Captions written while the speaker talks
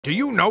Do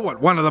you know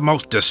what one of the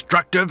most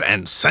destructive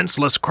and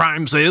senseless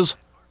crimes is?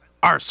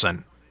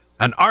 Arson.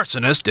 An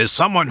arsonist is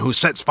someone who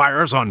sets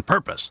fires on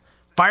purpose.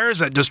 Fires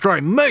that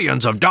destroy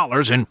millions of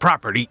dollars in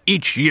property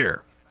each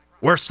year.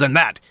 Worse than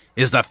that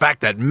is the fact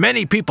that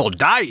many people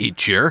die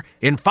each year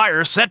in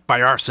fires set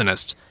by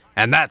arsonists,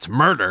 and that's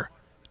murder.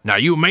 Now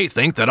you may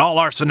think that all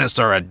arsonists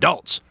are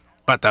adults,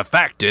 but the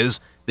fact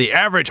is, the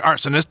average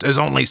arsonist is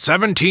only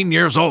 17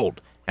 years old,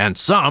 and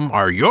some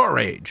are your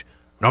age.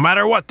 No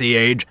matter what the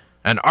age,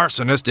 an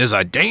arsonist is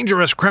a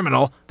dangerous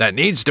criminal that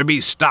needs to be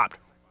stopped,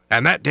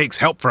 and that takes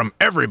help from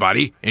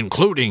everybody,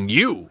 including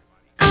you.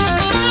 Hey,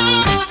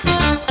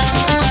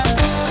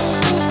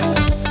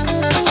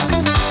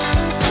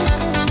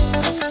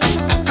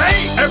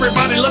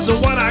 everybody, listen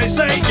what I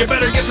say. You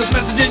better get this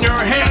message in your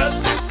head.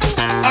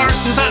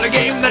 Arson's not a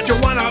game that you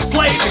want to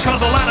play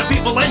because a lot of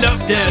people end up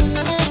dead.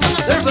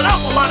 There's an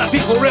awful lot of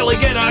people really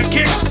get a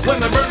kick when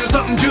they're burning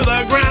something to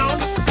the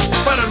ground.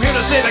 But I'm here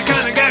to say the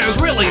kind of guy who's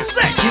really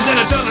sick, he's in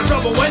a ton of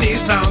trouble when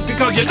he's found,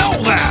 because you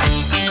know that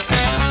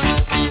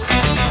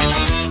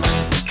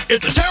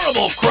it's a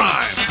terrible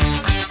crime.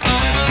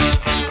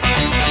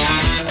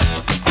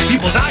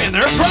 People die in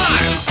their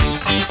prime.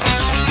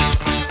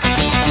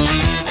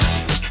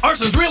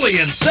 Arson's really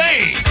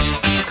insane.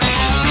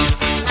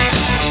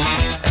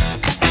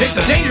 It's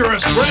a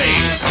dangerous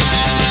brain.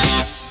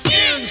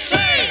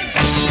 Insane.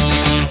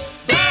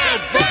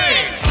 Bad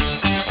brain.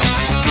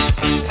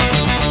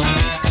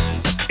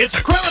 It's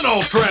a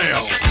criminal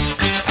trail.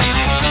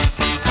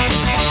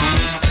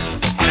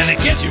 And it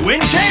gets you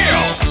in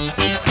jail.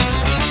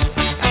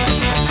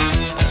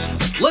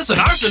 Listen,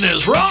 arson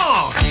is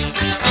wrong.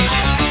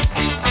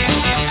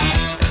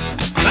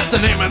 That's the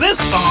name of this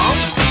song.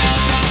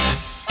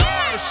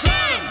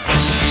 Arson!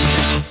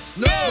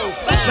 No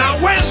fun!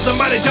 Now when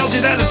somebody tells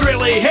you that it's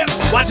really hip,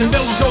 watching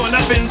buildings going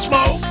up in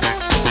smoke,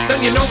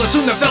 then you know that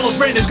soon the fellow's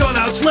brain is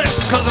gonna slip,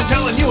 cause I'm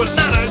telling you it's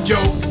not a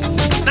joke.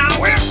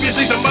 Now if you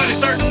see somebody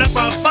starting up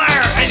a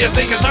fire and you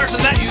think it's arson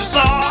that you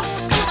saw,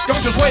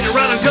 don't just wait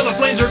around until the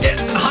flames are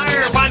getting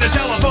higher. Find a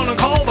telephone and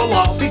call the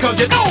law, because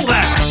you know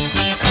that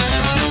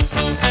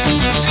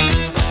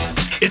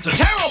it's a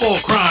terrible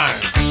crime.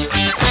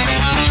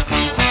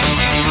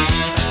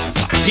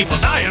 People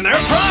die in their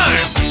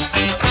prime.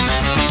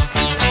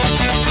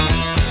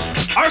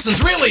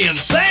 Arson's really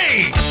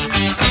insane.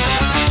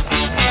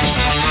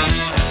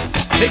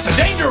 It's a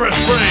dangerous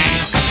brain.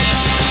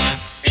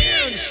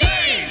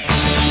 Insane.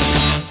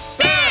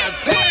 Bad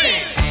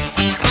brain.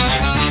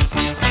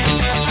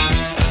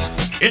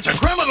 It's a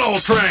criminal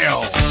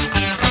trail.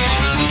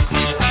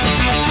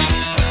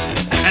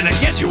 And it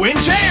gets you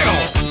in jail.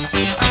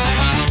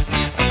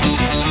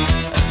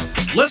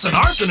 Listen,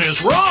 arson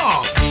is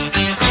wrong.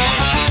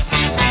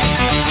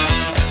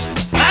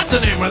 That's the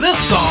name of this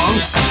song.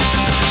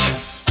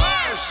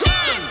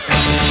 Arson!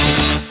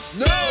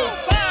 No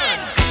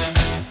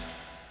fun!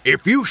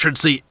 If you should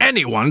see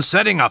anyone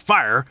setting a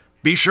fire,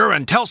 be sure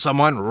and tell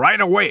someone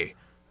right away.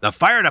 The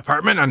fire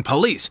department and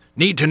police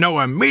need to know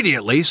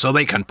immediately so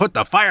they can put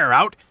the fire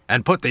out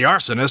and put the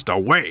arsonist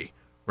away.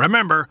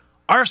 Remember,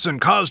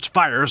 arson-caused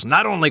fires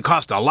not only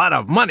cost a lot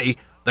of money,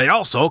 they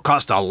also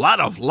cost a lot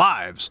of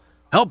lives.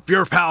 Help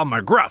your pal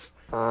McGruff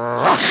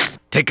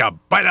take a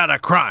bite out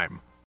of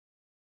crime.